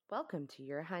Welcome to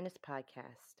Your Highness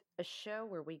Podcast, a show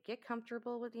where we get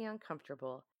comfortable with the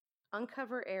uncomfortable,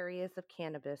 uncover areas of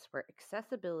cannabis where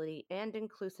accessibility and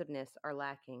inclusiveness are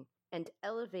lacking, and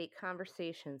elevate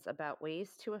conversations about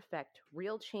ways to affect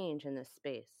real change in this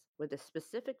space, with a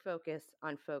specific focus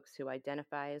on folks who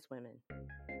identify as women.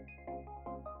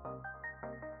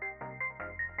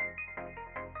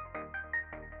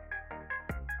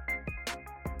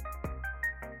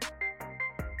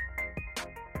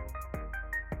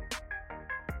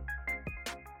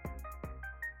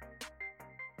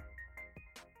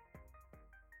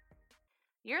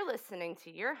 You're listening to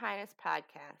Your Highness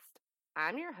Podcast.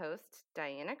 I'm your host,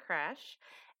 Diana Crash,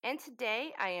 and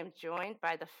today I am joined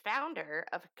by the founder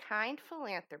of Kind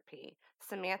Philanthropy,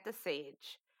 Samantha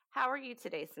Sage. How are you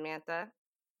today, Samantha?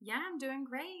 Yeah, I'm doing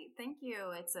great. Thank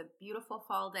you. It's a beautiful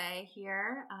fall day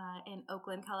here in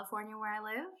Oakland, California, where I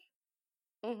live.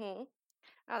 Mm-hmm.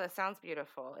 Oh, that sounds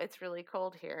beautiful. It's really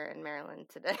cold here in Maryland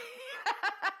today.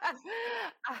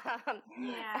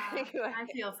 Yeah, I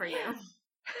feel for you.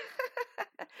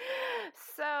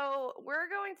 So we're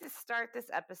going to start this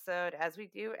episode, as we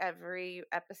do every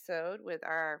episode, with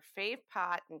our Fave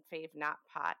Pot and Fave Not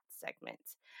Pot segment.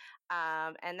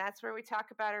 And that's where we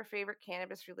talk about our favorite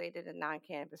cannabis-related and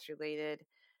non-cannabis-related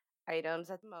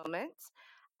items at the moment.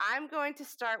 I'm going to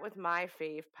start with my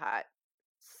Fave Pot.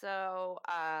 So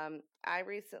I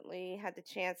recently had the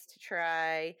chance to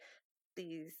try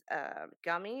these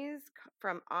gummies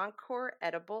from Encore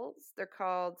Edibles.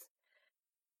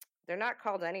 They're not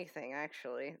called anything,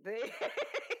 actually. They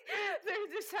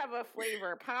just have a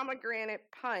flavor, pomegranate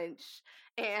punch,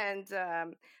 and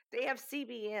they have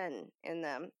CBN in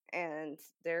them, and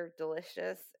they're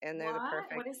delicious, and they're the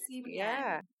perfect. What is CBN?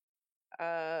 Yeah.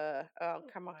 Oh,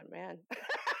 come on, man.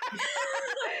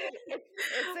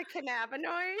 It's a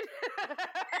cannabinoid,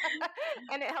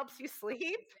 and it helps you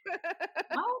sleep.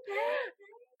 Okay.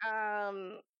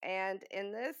 And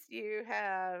in this you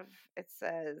have, it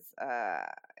says,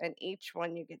 in each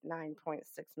one you get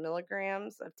 9.6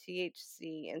 milligrams of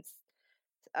THC and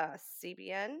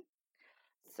CBN.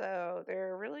 So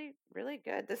they're really, really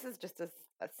good. This is just a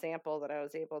sample that I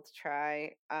was able to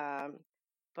try.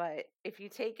 But if you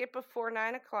take it before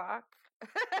 9 o'clock,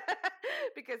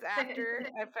 because after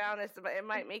I found this, it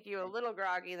might make you a little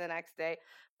groggy the next day,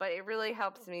 but it really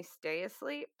helps me stay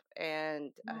asleep,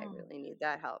 and I really need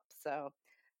that help. So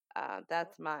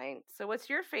that's mine. So what's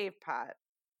your fave pot?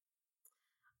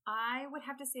 I would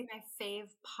have to say my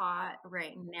fave pot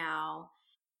right now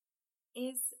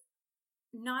is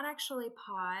not actually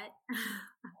pot,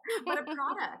 but a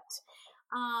product.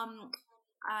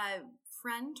 A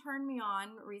friend turned me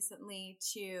on recently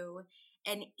to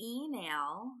an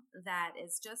e-nail that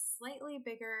is just slightly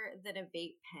bigger than a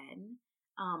vape pen,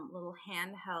 little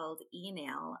handheld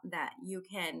e-nail that you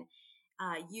can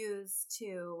use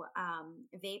to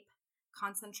vape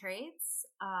concentrates,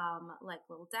 like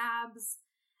little dabs.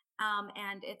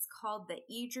 And it's called the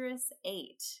Idris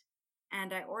 8.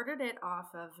 And I ordered it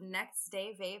off of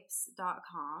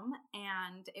nextdayvapes.com,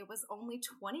 and it was only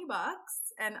 $20.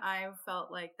 And I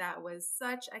felt like that was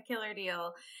such a killer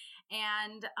deal.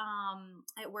 And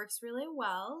it works really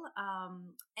well.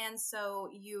 And so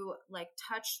you like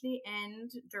touch the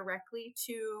end directly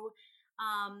to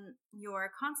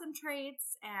your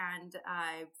concentrates, and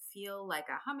I feel like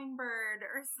a hummingbird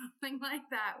or something like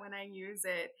that when I use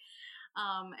it.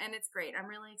 And it's great. I'm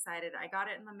really excited. I got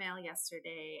it in the mail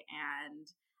yesterday,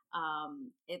 and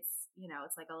it's,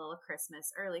 it's like a little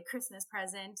early Christmas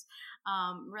present.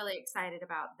 Really excited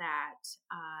about that.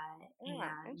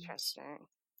 Interesting.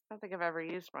 I don't think I've ever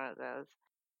used one of those.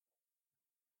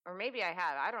 Or maybe I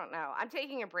have. I don't know. I'm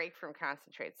taking a break from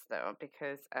concentrates, though,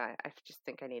 because I just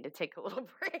think I need to take a little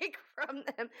break from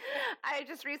them. I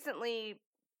just recently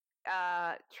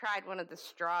tried one of the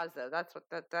straws, though. That's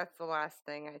the last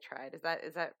thing I tried. Is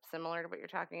that similar to what you're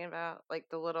talking about? Like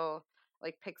the little,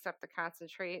 like, picks up the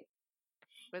concentrate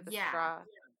with the straw?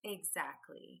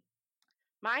 Exactly.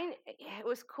 Mine, it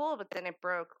was cool, but then it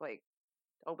broke like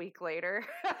a week later.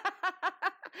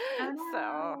 Oh, no.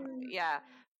 So, yeah.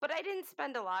 But I didn't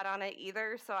spend a lot on it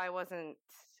either, so I wasn't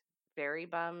very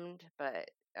bummed,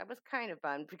 but I was kind of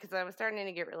bummed because I was starting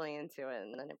to get really into it,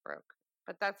 and then it broke.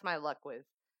 But that's my luck with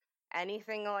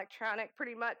anything electronic,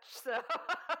 pretty much. So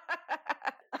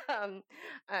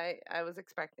I was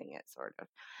expecting it, sort of.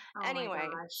 Oh Anyway.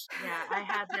 my gosh. Yeah, I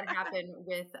had that happen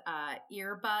with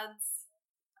earbuds,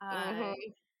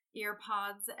 ear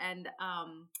pods, and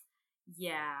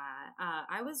Yeah,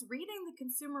 I was reading the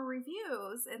consumer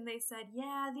reviews, and they said,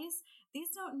 yeah, these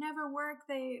don't never work.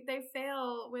 They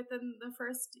fail within the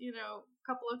first,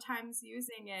 couple of times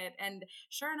using it. And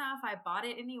sure enough, I bought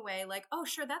it anyway. Like, oh,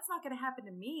 sure, that's not going to happen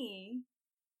to me.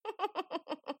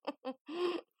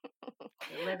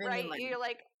 Living the Right? life. You're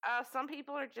like, some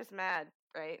people are just mad,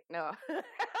 right? No.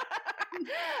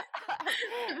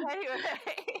 Anyway,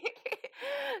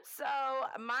 so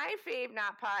my fave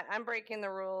not pot, I'm breaking the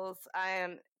rules. I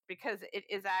am because it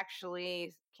is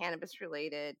actually cannabis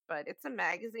related, but it's a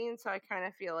magazine, so I kind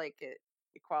of feel like it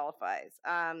qualifies.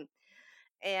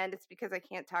 And it's because I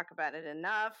can't talk about it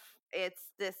enough.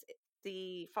 It's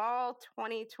the fall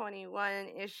 2021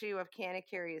 issue of Canna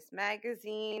Curious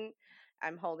magazine.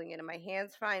 I'm holding it in my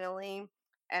hands finally.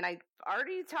 And I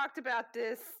already talked about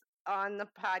this on the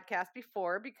podcast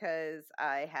before because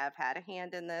I have had a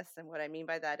hand in this. And what I mean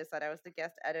by that is that I was the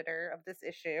guest editor of this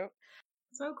issue.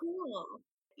 So cool.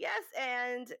 Yes,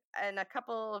 and a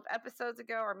couple of episodes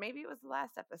ago, or maybe it was the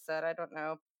last episode, I don't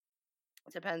know.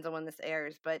 It depends on when this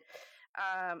airs, but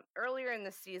earlier in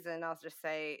the season, I'll just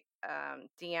say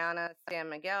Deanna San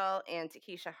Miguel and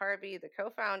Takesha Harvey, the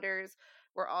co-founders,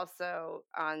 were also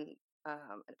on a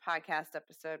podcast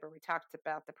episode where we talked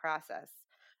about the process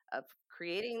of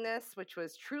creating this, which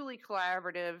was truly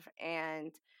collaborative.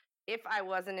 And if I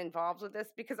wasn't involved with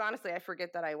this, because honestly, I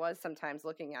forget that I was sometimes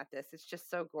looking at this, it's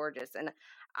just so gorgeous. And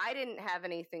I didn't have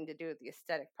anything to do with the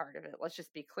aesthetic part of it. Let's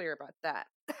just be clear about that.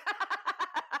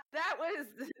 That was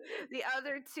the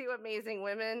other two amazing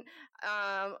women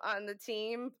on the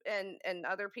team and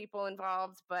other people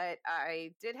involved, but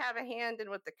I did have a hand in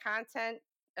with the content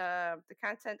of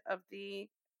the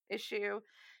issue,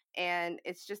 and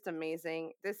it's just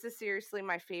amazing. This is seriously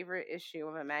my favorite issue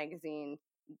of a magazine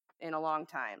in a long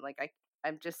time. Like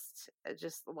I just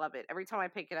love it. Every time I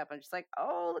pick it up, I'm just like,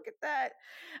 oh, look at that.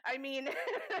 I mean,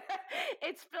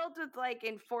 it's filled with like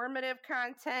informative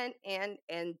content and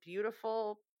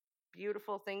beautiful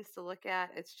things to look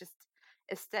at. It's just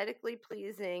aesthetically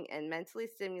pleasing and mentally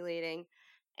stimulating.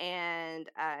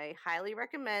 And I highly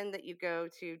recommend that you go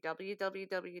to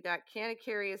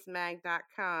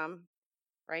www.cannacuriousmag.com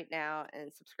right now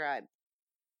and subscribe.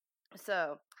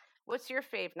 So, what's your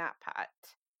fave not pot?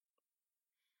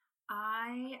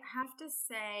 I have to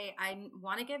say, I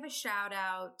want to give a shout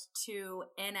out to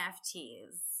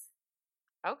NFTs.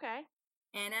 Okay.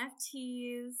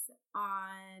 NFTs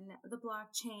on the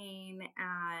blockchain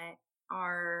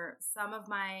are some of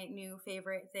my new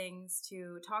favorite things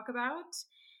to talk about.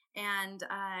 And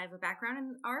I have a background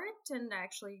in art and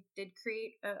actually did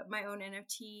create my own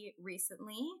NFT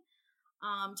recently.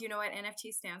 Do you know what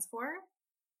NFT stands for?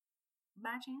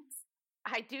 By chance?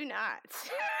 I do not.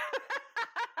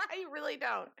 I really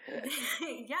don't.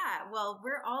 Yeah, well,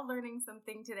 we're all learning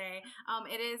something today.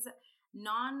 It is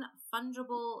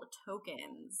non-fungible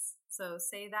tokens. So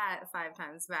say that 5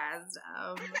 times fast.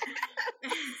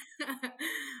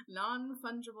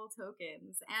 Non-fungible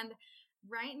tokens. And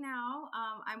right now,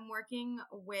 I'm working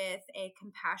with a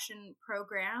compassion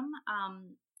program,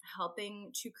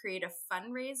 helping to create a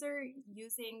fundraiser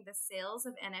using the sales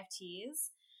of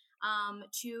NFTs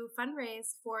to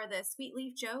fundraise for the Sweet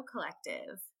Leaf Joe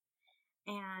Collective.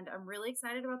 And I'm really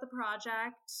excited about the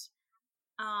project.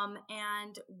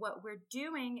 And what we're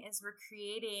doing is we're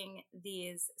creating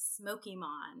these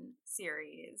Smokymon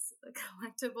series, a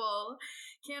collectible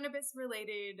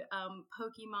cannabis-related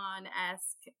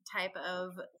Pokemon-esque type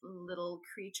of little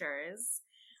creatures.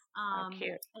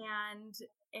 Cute. And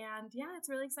yeah, it's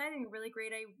really exciting. Really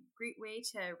great way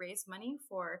to raise money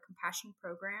for a compassion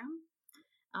program.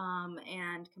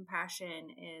 And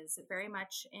compassion is very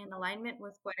much in alignment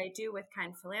with what I do with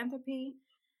Kind Philanthropy.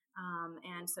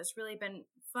 And so it's really been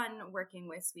fun working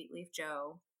with Sweet Leaf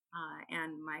Joe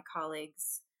and my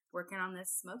colleagues working on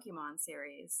this Smokymon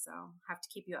series. So have to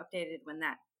keep you updated when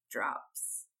that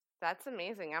drops. That's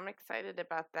amazing. I'm excited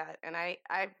about that. And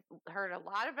I've heard a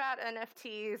lot about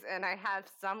NFTs and I have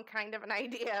some kind of an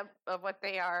idea of what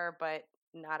they are, but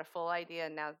not a full idea.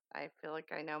 Now I feel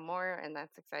like I know more and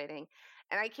that's exciting.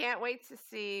 And I can't wait to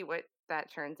see what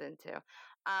that turns into.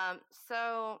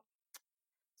 So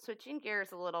switching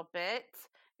gears a little bit.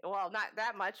 Well, not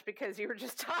that much because you were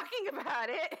just talking about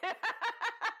it.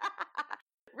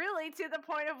 Really, to the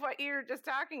point of what you were just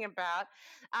talking about,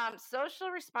 social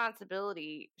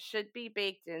responsibility should be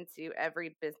baked into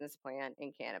every business plan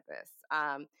in cannabis.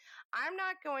 I'm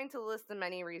not going to list the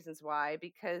many reasons why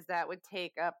because that would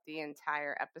take up the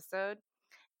entire episode.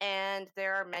 And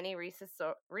there are many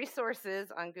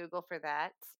resources on Google for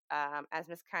that. As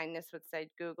Miss Kindness would say,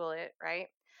 Google it, right?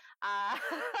 Uh,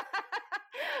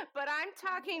 But I'm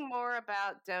talking more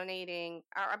about donating,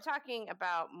 or I'm talking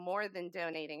about more than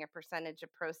donating a percentage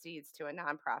of proceeds to a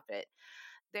nonprofit.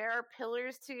 There are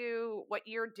pillars to what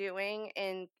you're doing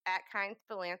in At Kind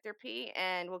Philanthropy,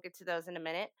 and we'll get to those in a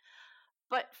minute.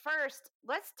 But first,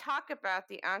 let's talk about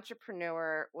the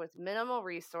entrepreneur with minimal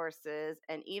resources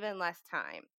and even less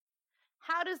time.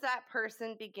 How does that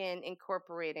person begin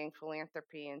incorporating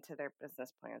philanthropy into their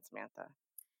business plan, Samantha?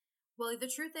 Well, the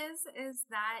truth is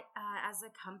that as a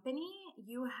company,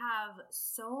 you have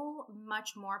so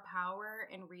much more power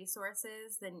and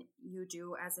resources than you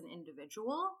do as an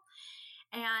individual.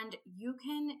 And you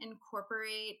can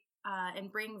incorporate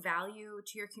and bring value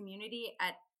to your community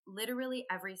at literally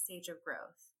every stage of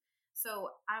growth. So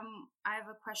I have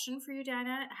a question for you,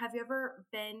 Dana. Have you ever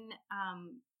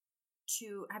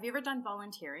done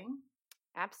volunteering?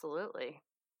 Absolutely.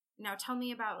 Now tell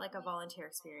me about like a volunteer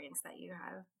experience that you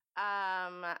have.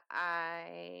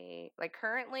 I like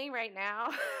currently right now,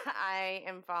 I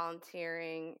am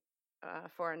volunteering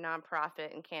for a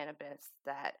nonprofit in cannabis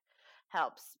that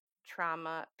helps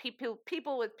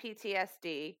people with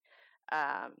PTSD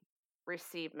um,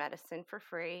 receive medicine for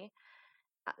free.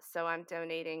 So I'm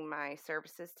donating my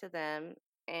services to them.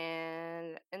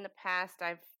 And in the past,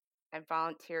 I've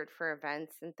volunteered for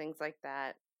events and things like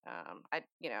that.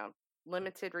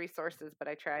 Limited resources, but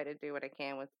I try to do what I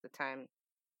can with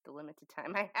the limited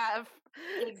time I have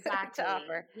to Exactly.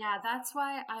 offer. Yeah, that's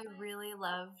why I really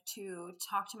love to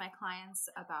talk to my clients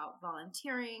about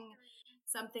volunteering,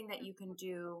 something that you can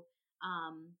do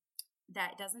um,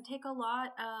 that doesn't take a lot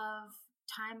of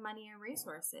time, money, and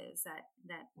resources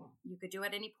that you could do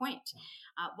at any point.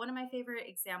 One of my favorite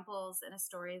examples and a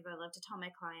story that I love to tell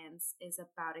my clients is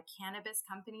about a cannabis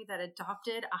company that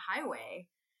adopted a highway.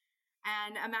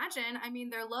 And imagine, I mean,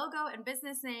 their logo and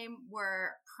business name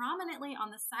were prominently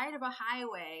on the side of a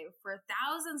highway for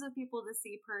thousands of people to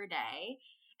see per day.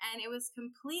 And it was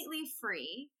completely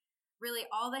free. Really,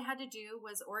 all they had to do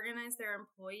was organize their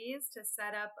employees to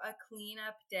set up a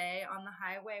cleanup day on the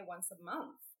highway once a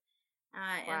month.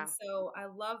 And Wow. so I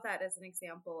love that as an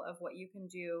example of what you can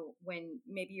do when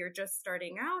maybe you're just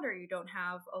starting out or you don't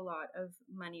have a lot of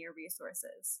money or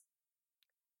resources.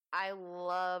 I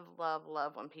love, love,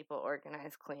 love when people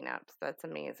organize cleanups. That's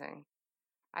amazing.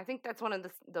 I think that's one of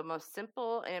the most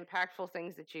simple and impactful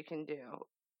things that you can do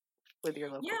with your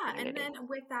local Yeah, and community. then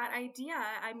with that idea,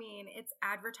 I mean, it's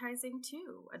advertising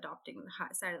too. Adopting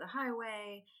the side of the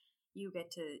highway, you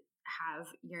get to have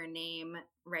your name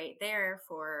right there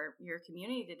for your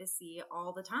community to see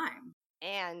all the time.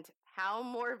 And how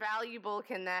more valuable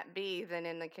can that be than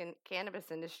in the cannabis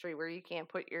industry where you can't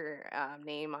put your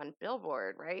name on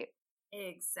billboard, right?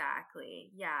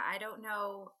 Exactly. Yeah, I don't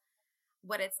know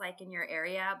what it's like in your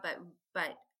area,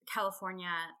 but California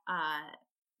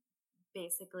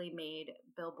basically made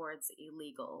billboards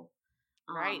illegal.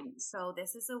 Right. So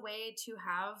this is a way to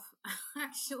have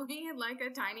actually like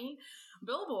a tiny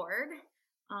billboard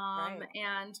Right.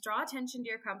 and draw attention to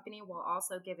your company while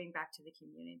also giving back to the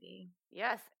community.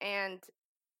 Yes. And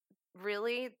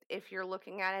really, if you're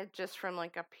looking at it just from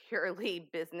like a purely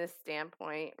business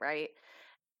standpoint, right?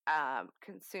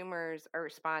 Consumers are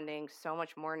responding so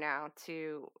much more now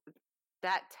to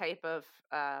that type of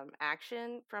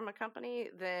action from a company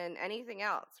than anything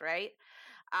else, right?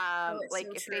 Oh, it's Like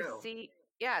so if they true. see,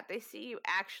 yeah, they see you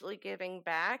actually giving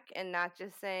back and not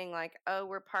just saying like, oh,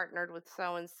 we're partnered with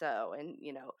so and so, and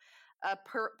a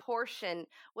portion.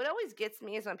 What always gets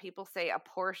me is when people say a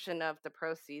portion of the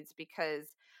proceeds, because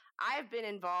I've been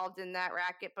involved in that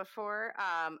racket before.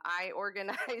 I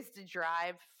organized a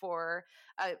drive for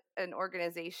an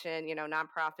organization,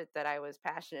 nonprofit that I was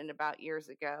passionate about years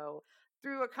ago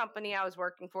through a company I was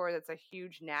working for that's a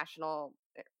huge national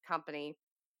company.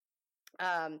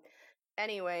 Um,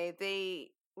 anyway,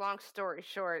 long story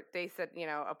short, they said,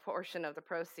 a portion of the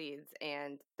proceeds,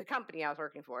 and the company I was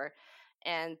working for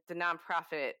and the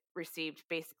nonprofit received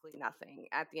basically nothing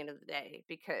at the end of the day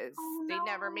because Oh they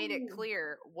never made it no.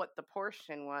 clear what the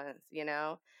portion was.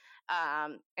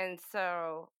 And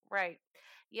so, right.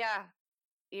 Yeah,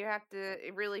 you have to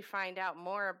really find out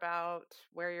more about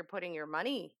where you're putting your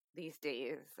money these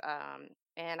days.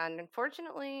 And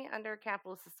unfortunately, under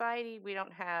capitalist society, we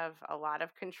don't have a lot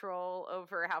of control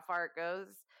over how far it goes,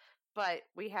 but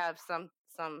we have some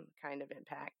kind of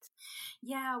impact.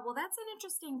 Yeah, well, that's an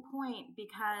interesting point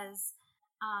because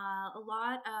a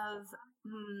lot of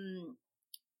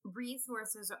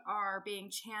resources are being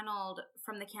channeled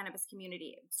from the cannabis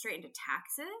community straight into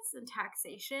taxes, and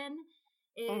taxation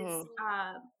is Hmm.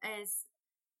 is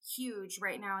huge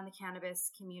right now in the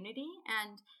cannabis community.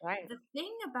 And Right. the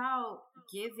thing about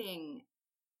giving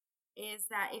is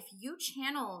that if you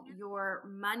channel your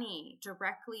money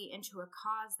directly into a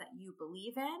cause that you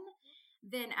believe in,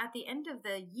 then at the end of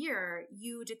the year,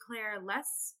 you declare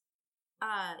less.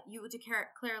 You would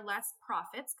declare less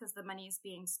profits because the money is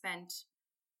being spent,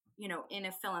 in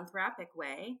a philanthropic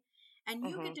way, and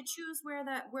you get Mm-hmm. to choose where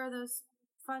those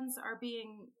funds are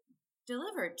being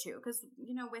delivered to. Because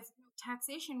with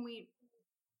taxation, we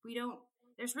don't.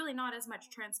 There's really not as much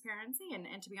transparency,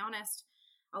 and to be honest,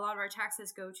 a lot of our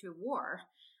taxes go to war.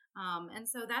 And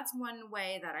so that's one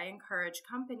way that I encourage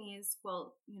companies.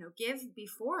 Well, give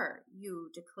before you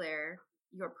declare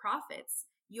your profits.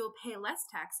 You'll pay less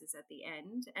taxes at the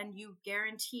end, and you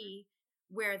guarantee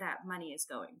where that money is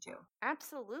going to.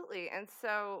 Absolutely. And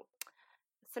so,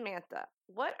 Samantha,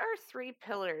 what are three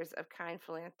pillars of kind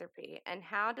philanthropy and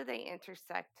how do they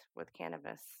intersect with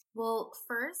cannabis? Well,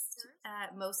 first,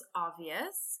 most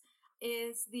obvious,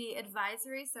 is the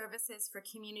advisory services for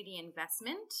community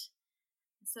investment.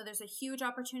 So there's a huge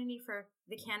opportunity for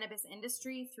the cannabis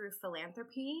industry through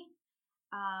philanthropy.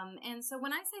 And so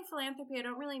when I say philanthropy, I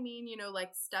don't really mean,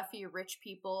 like stuffy rich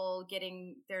people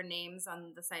getting their names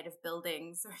on the side of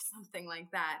buildings or something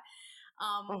like that.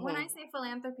 When I Mm-hmm. say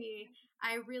philanthropy,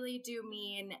 I really do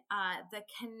mean the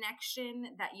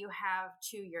connection that you have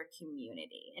to your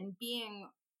community and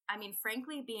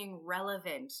frankly, being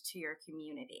relevant to your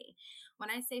community. When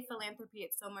I say philanthropy,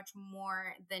 it's so much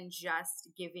more than just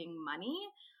giving money.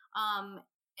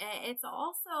 It's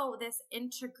also this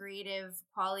integrative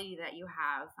quality that you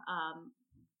have,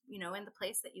 in the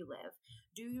place that you live.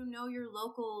 Do you know your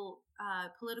local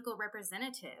political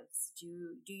representatives? Do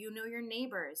you know your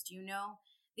neighbors? Do you know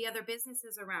the other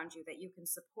businesses around you that you can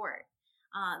support?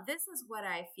 This is what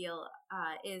I feel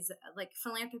is like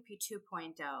philanthropy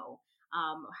 2.0.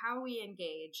 How we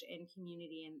engage in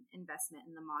community and investment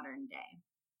in the modern day.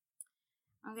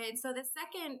 Okay, so the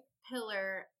second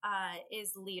pillar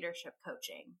is leadership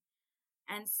coaching.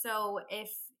 And so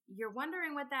if you're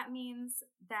wondering what that means,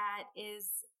 that is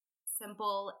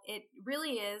simple. It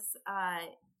really is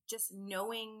just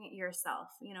knowing yourself.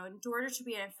 In order to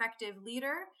be an effective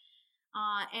leader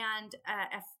and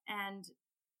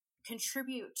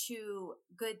contribute to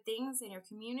good things in your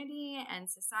community and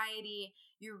society,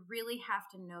 you really have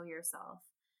to know yourself.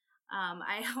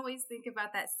 I always think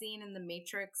about that scene in The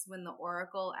Matrix when the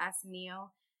Oracle asked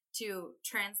Neo to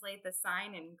translate the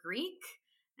sign in Greek,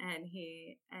 and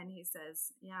he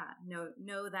says, "Yeah,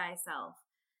 know thyself."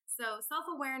 So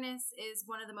self-awareness is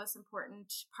one of the most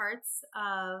important parts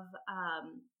of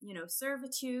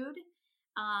servitude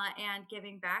and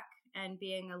giving back and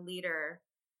being a leader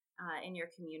in your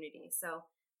community. So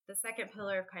the second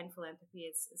pillar of kind philanthropy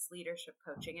is leadership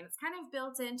coaching, and it's kind of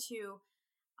built into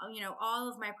all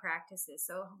of my practices.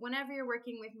 So whenever you're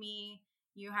working with me,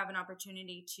 you have an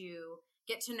opportunity to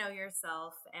get to know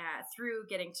yourself through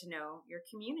getting to know your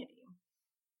community.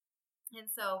 And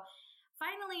so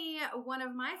finally, one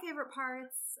of my favorite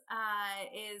parts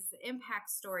is impact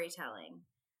storytelling.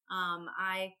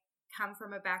 I come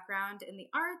from a background in the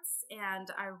arts,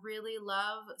 and I really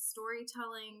love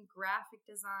storytelling, graphic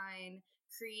design,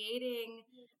 creating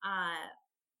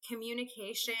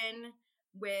communication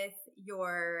with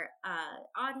your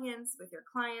audience, with your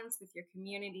clients, with your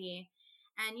community.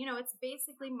 And, it's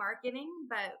basically marketing,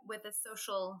 but with a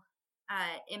social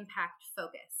impact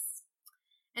focus.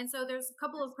 And so there's a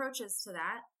couple of approaches to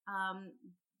that.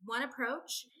 One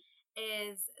approach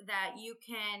is that you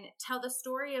can tell the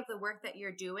story of the work that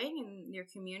you're doing in your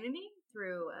community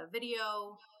through a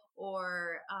video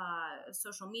or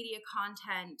social media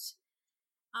content.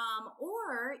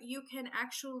 Or you can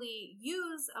actually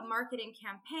use a marketing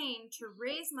campaign to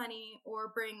raise money or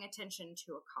bring attention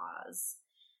to a cause.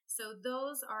 So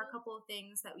those are a couple of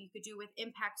things that you could do with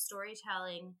impact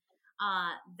storytelling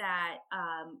that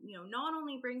not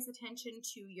only brings attention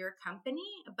to your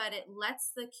company, but it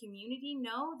lets the community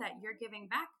know that you're giving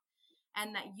back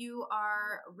and that you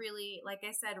are really, like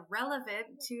I said,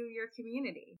 relevant to your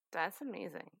community. That's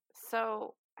amazing.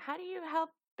 So, how do you help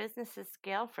businesses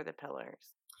scale for the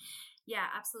pillars? Yeah,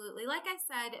 absolutely. Like I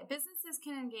said, businesses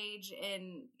can engage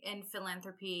in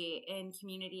philanthropy, in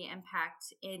community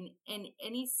impact, in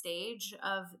any stage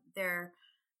of their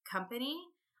company.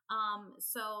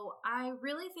 So I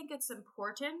really think it's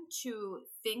important to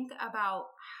think about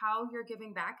how you're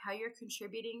giving back, how you're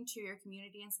contributing to your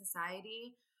community and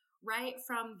society right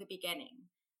from the beginning.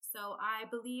 So I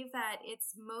believe that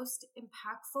it's most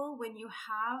impactful when you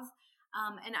have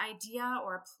an idea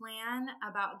or a plan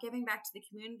about giving back to the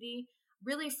community,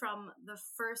 really from the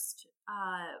first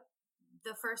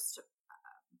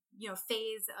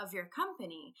phase of your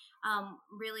company,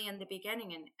 really in the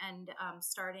beginning and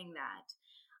starting that.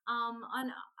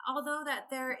 On although that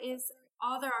there is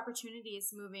other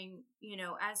opportunities moving,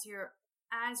 as your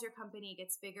company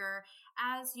gets bigger,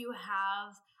 as you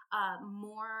have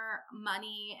more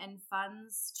money and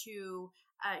funds to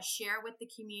share with the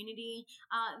community,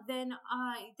 then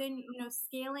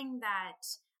scaling that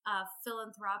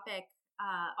philanthropic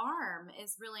arm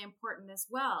is really important as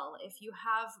well. If you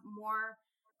have more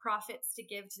profits to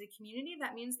give to the community,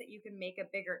 that means that you can make a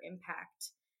bigger impact.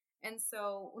 And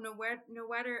so, no matter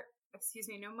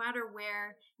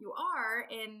where you are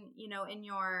in your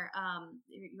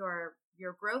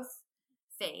growth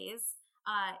phase,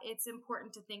 it's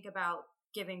important to think about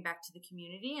giving back to the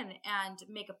community and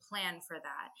make a plan for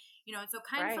that. And so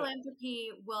kind Right.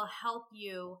 philanthropy will help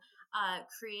you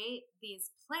create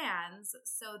these plans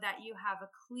so that you have a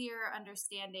clear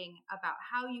understanding about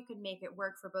how you can make it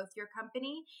work for both your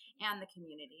company and the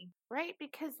community. Right,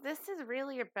 because this is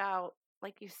really about,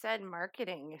 like you said,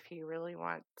 marketing if you really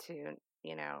want to,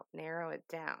 narrow it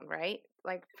down, right?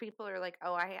 Like people are like,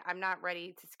 "Oh, I'm not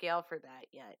ready to scale for that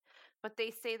yet." But they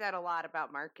say that a lot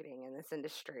about marketing in this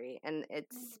industry, and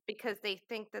it's because they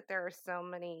think that there are so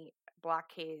many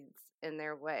blockades in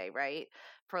their way, right?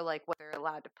 For like what they're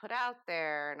allowed to put out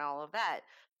there and all of that.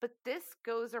 But this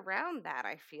goes around that,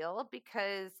 I feel,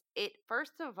 because it,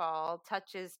 first of all,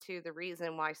 touches to the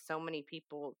reason why so many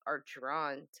people are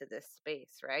drawn to this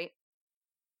space, right?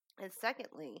 And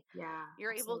secondly, Yeah,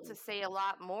 you're able to absolutely. say a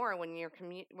lot more when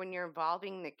when you're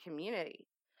involving the community,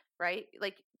 right?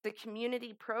 Like the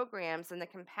community programs and the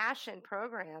compassion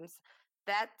programs,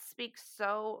 that speaks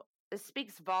so it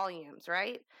speaks volumes,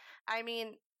 right? I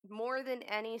mean, more than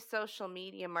any social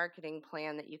media marketing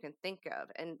plan that you can think of.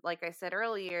 And like I said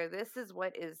earlier, this is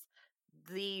what is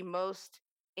the most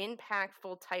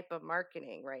impactful type of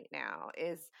marketing right now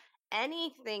is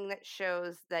anything that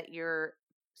shows that you're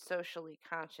socially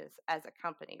conscious as a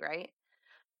company, right?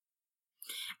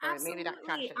 Or maybe not Absolutely,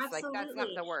 conscious, like that's not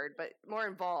absolutely. the word, but more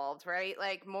involved, right?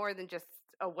 Like more than just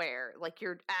aware, like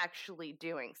you're actually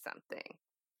doing something.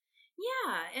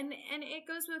 Yeah, and it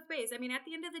goes both ways. I mean, at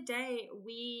the end of the day,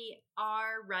 we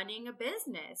are running a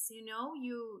business.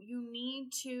 You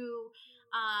need to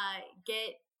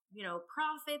get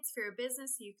profits for your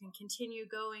business so you can continue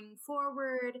going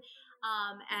forward,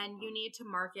 and you need to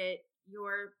market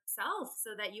yourself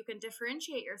so that you can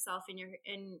differentiate yourself in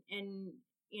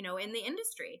the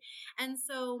industry. And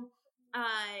so, uh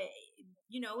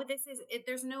this is it,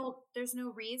 there's no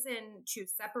reason to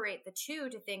separate the two,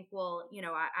 to think, well,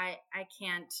 I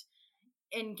can't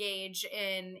engage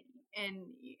in and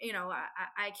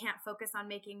I can't focus on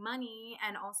making money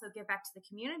and also give back to the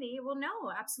community. Well,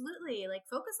 no, absolutely, like,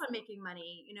 focus on making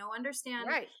money. Understand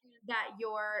Right. that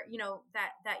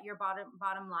your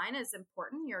bottom line is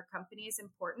important, your company is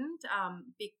important.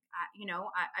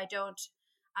 I don't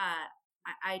uh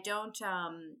I don't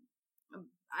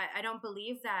I don't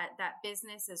believe that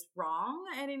business is wrong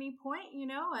at any point.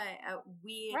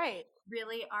 We Right.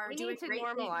 really are We doing need to great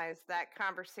things. normalize that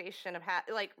conversation of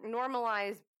like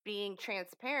normalize being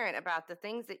transparent about the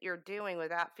things that you're doing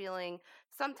without feeling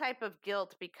some type of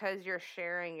guilt because you're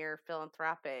sharing your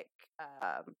philanthropic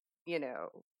um you know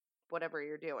whatever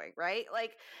you're doing, right?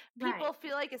 Like Right. people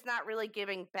feel like it's not really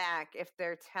giving back if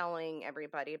they're telling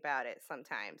everybody about it.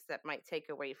 Sometimes that might take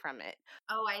away from it.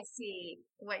 Oh, I see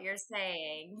what you're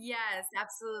saying. Yes,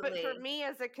 But for absolutely. me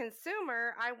as a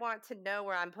consumer, I want to know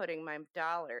where I'm putting my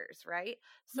dollars, right?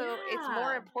 So it's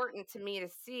more Yeah, important to me to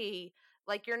see,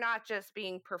 like, you're not just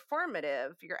being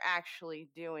performative, you're actually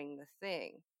doing the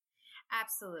thing.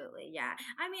 absolutely. Yeah.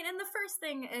 I mean, and the first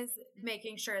thing is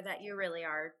making sure that you really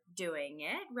are doing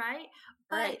it, right?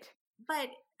 But Right. but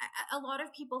a lot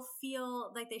of people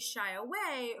feel like they shy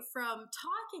away from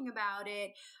talking about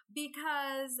it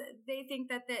because they think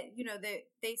that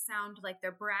they sound like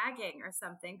they're bragging or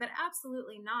something, but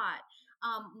absolutely not.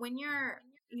 When you're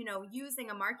using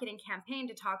a marketing campaign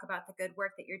to talk about the good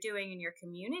work that you're doing in your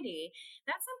community,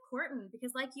 that's important,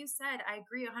 because like you said, I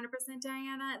agree 100%,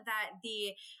 Diana,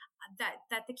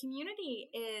 that the community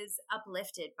is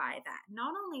uplifted by that.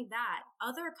 Not only that,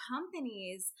 other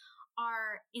companies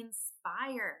are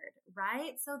inspired,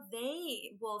 right? So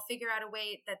they will figure out a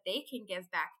way that they can give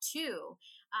back too,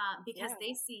 because Yeah.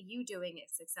 they see you doing it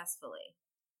successfully.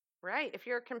 Right. If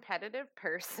you're a competitive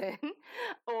person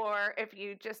or if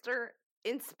you just are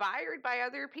inspired by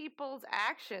other people's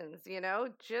actions,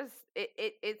 just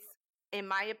it's in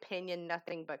my opinion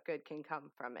nothing but good can come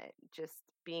from it. Just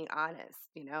being honest,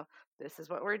 this is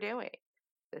what we're doing.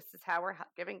 This is how we're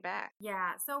giving back.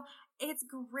 Yeah, so it's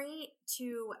great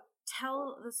to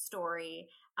tell the story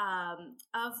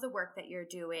of the work that you're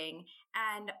doing,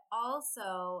 and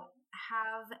also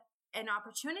have an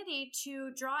opportunity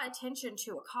to draw attention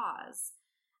to a cause.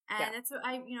 And that's what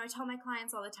I tell my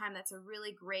clients all the time. That's a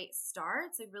really great start.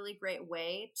 It's a really great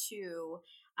way to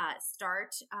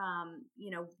start,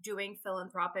 doing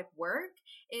philanthropic work,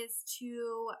 is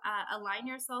to align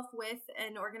yourself with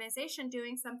an organization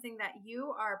doing something that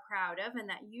you are proud of and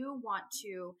that you want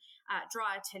to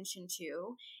draw attention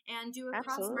to, and do a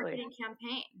cross-marketing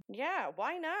campaign. Yeah,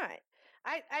 why not?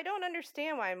 I don't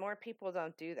understand why more people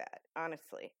don't do that,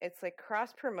 honestly. It's like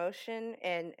cross promotion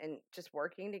and just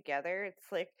working together.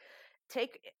 It's like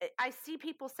I see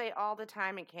people say all the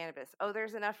time in cannabis, "Oh,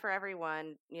 there's enough for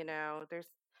everyone,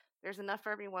 there's enough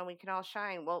for everyone, we can all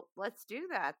shine." Well, let's do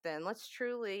that then. Let's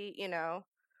truly,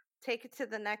 take it to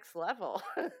the next level.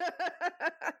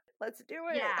 Let's do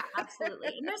it. Yeah,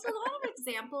 absolutely. And there's a lot of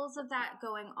examples of that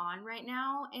going on right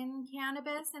now in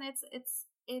cannabis, and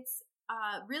it's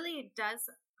really does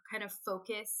kind of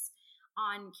focus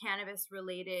on cannabis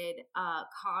related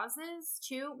causes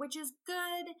too, which is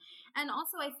good. And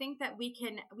also I think that we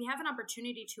have an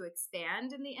opportunity to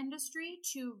expand in the industry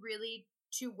to really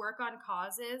to work on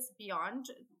causes beyond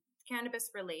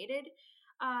cannabis related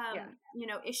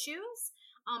issues.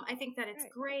 I think that it's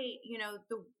great.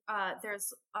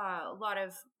 There's a lot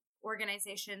of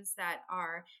organizations that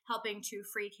are helping to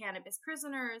free cannabis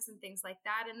prisoners and things like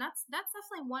that, and that's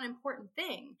definitely one important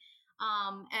thing.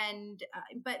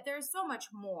 But there's so much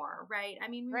more, right? I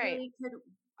mean, we really could.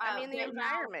 The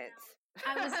environment.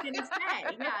 I was going to say,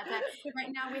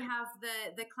 right now we have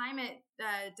the climate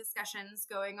discussions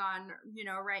going on,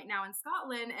 right now in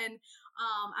Scotland, and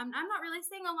I'm not really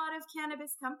seeing a lot of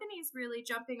cannabis companies really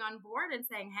jumping on board and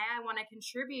saying, "Hey, I want to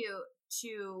contribute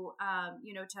to,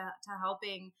 to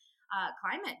helping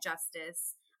climate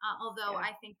justice." Although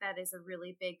I think that is a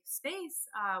really big space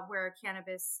where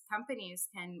cannabis companies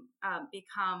can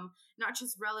become not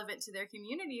just relevant to their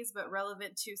communities, but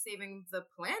relevant to saving the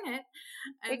planet.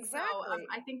 And so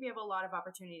I think we have a lot of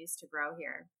opportunities to grow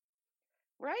here.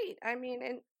 Right. I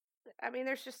mean,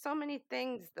 there's just so many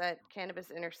things that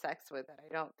cannabis intersects with that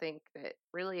I don't think that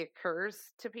really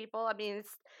occurs to people. I mean,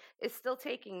 it's still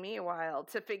taking me a while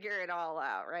to figure it all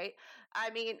out, right? I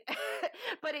mean,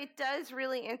 but it does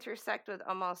really intersect with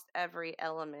almost every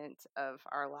element of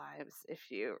our lives if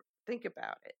you think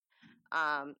about it.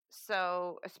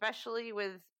 So especially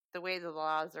with the way the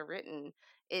laws are written,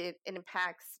 it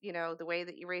impacts, the way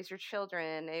that you raise your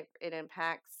children. It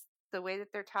impacts the way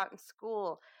that they're taught in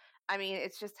school. I mean,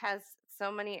 it just has so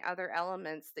many other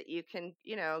elements that you can,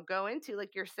 go into,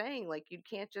 like you're saying, like you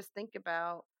can't just think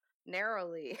about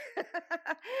narrowly.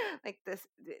 Like this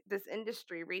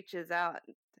industry reaches out,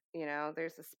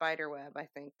 there's a spider web, I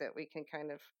think, that we can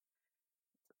kind of,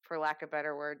 for lack of a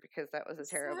better word, because that was a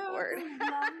terrible word.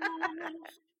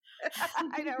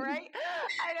 I know, right?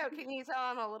 I know. Can you tell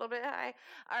I'm a little bit high?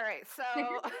 All right. So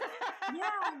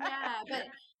yeah. But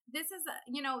this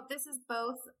is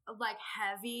both like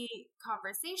heavy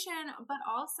conversation, but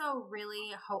also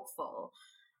really hopeful.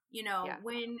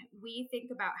 When we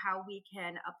think about how we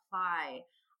can apply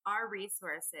our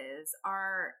resources,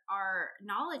 our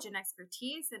knowledge and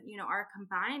expertise, and our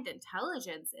combined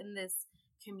intelligence in this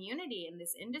community, in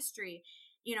this industry,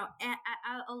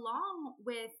 along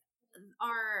with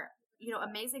our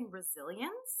amazing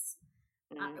resilience,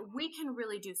 we can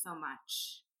really do so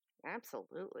much.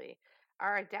 Absolutely.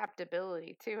 Our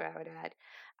adaptability too, I would add.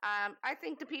 I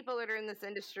think the people that are in this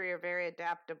industry are very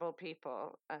adaptable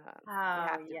people.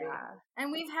 Have to be.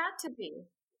 And we've had to be.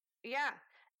 Yeah.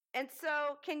 And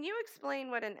so can you explain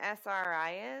what an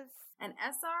SRI is? An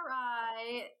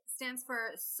SRI stands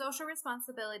for Social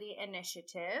Responsibility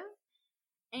Initiative.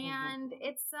 And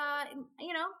it's,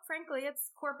 frankly, it's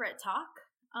corporate talk,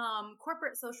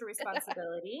 corporate social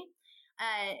responsibility.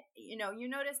 You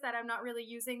notice that I'm not really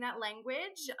using that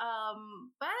language,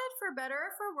 but for better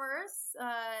or for worse,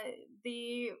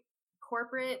 the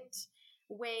corporate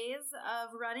ways of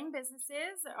running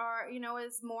businesses are,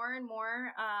 is more and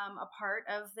more a part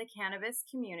of the cannabis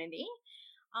community.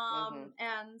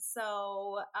 And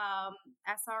so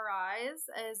SRIs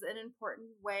is an important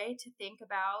way to think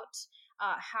about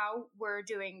how we're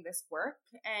doing this work,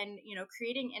 and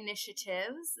creating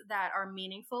initiatives that are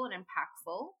meaningful and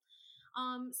impactful.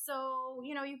 So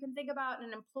you can think about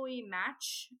an employee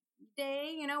match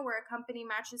day, where a company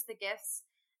matches the gifts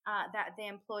that the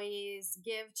employees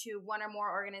give to one or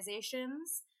more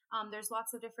organizations. There's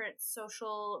lots of different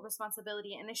social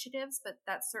responsibility initiatives, but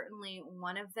that's certainly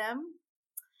one of them.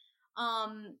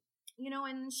 And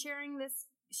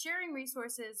sharing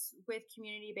resources with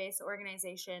community-based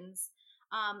organizations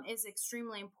is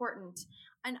extremely important.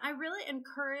 And I really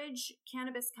encourage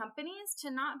cannabis companies to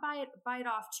not bite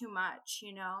off too much.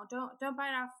 Don't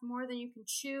bite off more than you can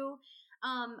chew.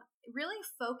 Really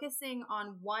focusing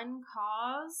on one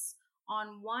cause,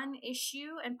 on one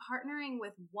issue, and partnering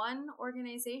with one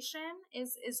organization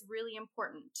is really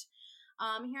important.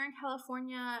 Here in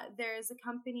California, there's a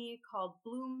company called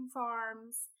Bloom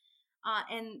Farms.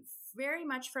 And very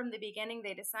much from the beginning,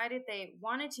 they decided they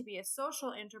wanted to be a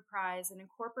social enterprise and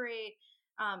incorporate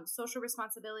social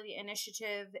responsibility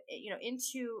initiative,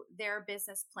 into their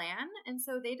business plan. And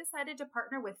so they decided to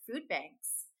partner with food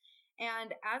banks.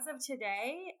 And as of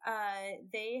today,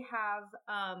 they have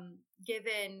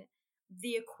given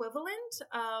the equivalent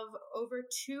of over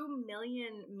 2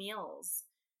 million meals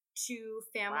to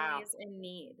families in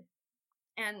need.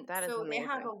 And That is so they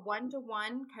have amazing. a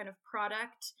one-to-one kind of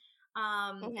product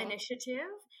initiative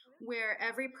where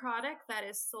every product that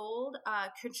is sold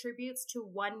contributes to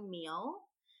one meal.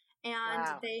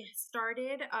 And they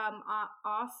started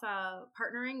off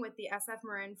partnering with the SF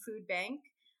Marin Food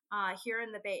Bank here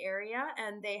in the Bay Area,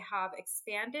 and they have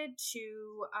expanded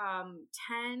to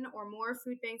 10 or more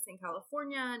food banks in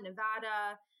California,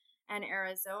 Nevada, and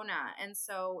Arizona. And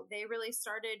so they really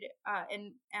started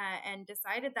and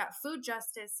decided that food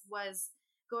justice was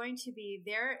going to be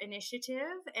their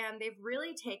initiative, and they've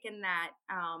really taken that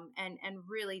and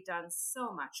really done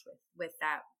so much with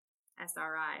that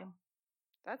SRI.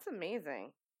 That's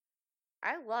amazing.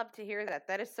 I love to hear that.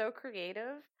 That is so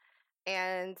creative,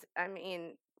 and I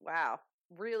mean, wow,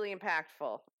 really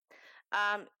impactful.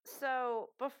 So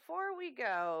before we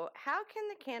go, how can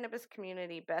the cannabis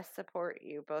community best support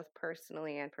you, both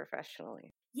personally and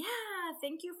professionally? Yeah,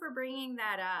 thank you for bringing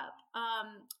that up. I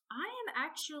am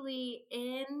actually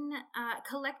in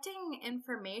collecting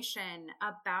information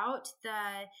about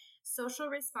the social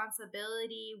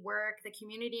responsibility work, the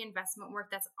community investment work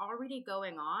that's already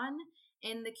going on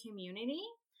in the community,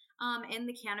 in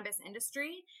the cannabis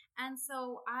industry. And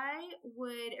so I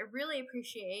would really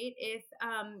appreciate if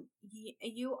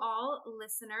you all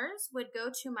listeners would go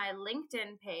to my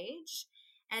LinkedIn page,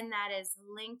 and that is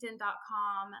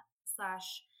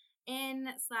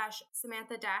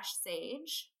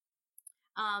linkedin.com/Samantha-Sage.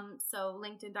 So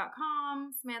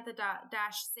linkedin.com,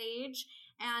 Samantha-Sage,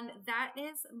 and that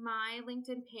is my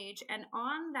LinkedIn page. And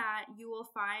on that, you will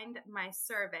find my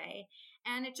survey.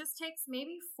 And it just takes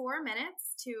maybe 4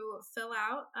 minutes to fill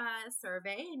out a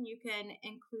survey, and you can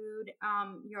include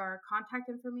your contact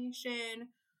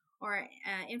information or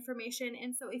information.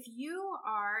 And so if you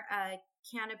are a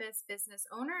cannabis business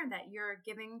owner that you're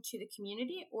giving to the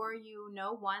community, or you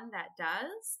know one that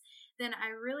does, then I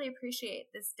really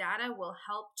appreciate this data will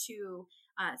help to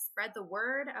spread the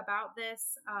word about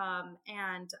this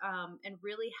and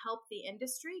really help the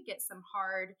industry get some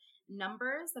hard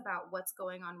numbers about what's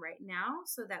going on right now,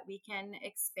 so that we can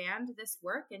expand this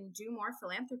work and do more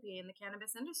philanthropy in the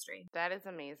cannabis industry. That is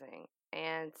amazing.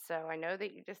 And so I know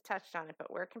that you just touched on it,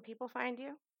 but where can people find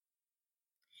you?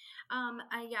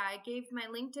 I gave my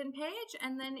LinkedIn page,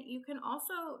 and then you can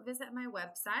also visit my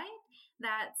website.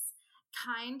 That's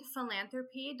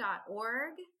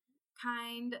kindphilanthropy.org,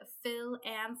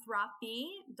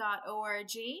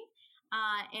 kindphilanthropy.org.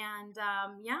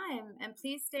 And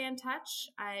please stay in touch.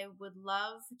 I would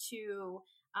love to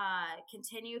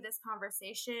continue this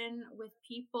conversation with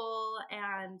people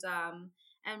and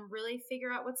really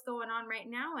figure out what's going on right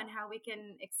now and how we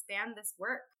can expand this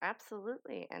work.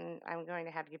 Absolutely. And I'm going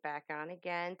to have you back on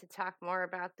again to talk more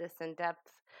about this in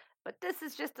depth. But this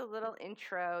is just a little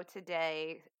intro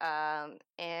today.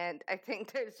 And I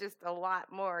think there's just a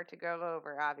lot more to go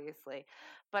over, obviously.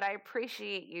 But I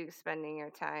appreciate you spending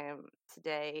your time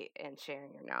today and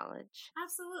sharing your knowledge.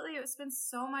 Absolutely. It's been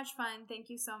so much fun. Thank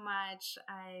you so much.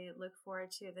 I look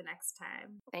forward to the next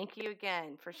time. Thank you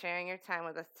again for sharing your time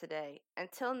with us today.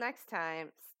 Until next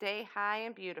time, stay high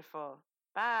and beautiful.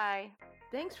 Bye.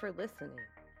 Thanks for listening.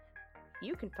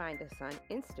 You can find us on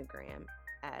Instagram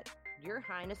at Your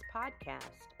Highness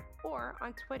Podcast or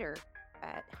on Twitter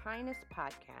at Highness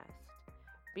Podcast.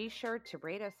 Be sure to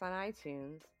rate us on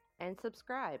iTunes and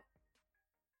subscribe.